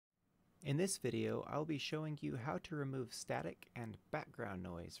In this video, I'll be showing you how to remove static and background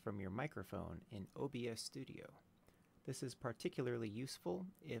noise from your microphone in OBS Studio. This is particularly useful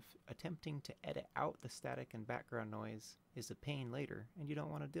if attempting to edit out the static and background noise is a pain later and you don't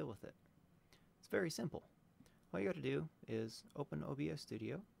want to deal with it. It's very simple. All you got to do is open OBS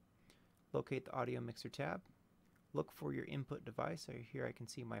Studio, locate the audio mixer tab, look for your input device. So here I can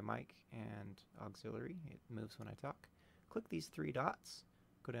see my mic and auxiliary. It moves when I talk. Click these three dots.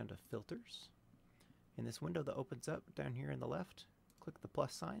 Go down to Filters. In this window that opens up down here in the left, click the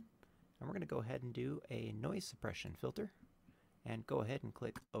plus sign, and we're going to go ahead and do a noise suppression filter. And go ahead and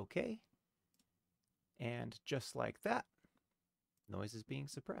click OK. And just like that, noise is being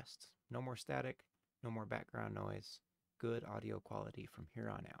suppressed. No more static, no more background noise. Good audio quality from here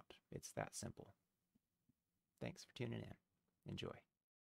on out. It's that simple. Thanks for tuning in. Enjoy.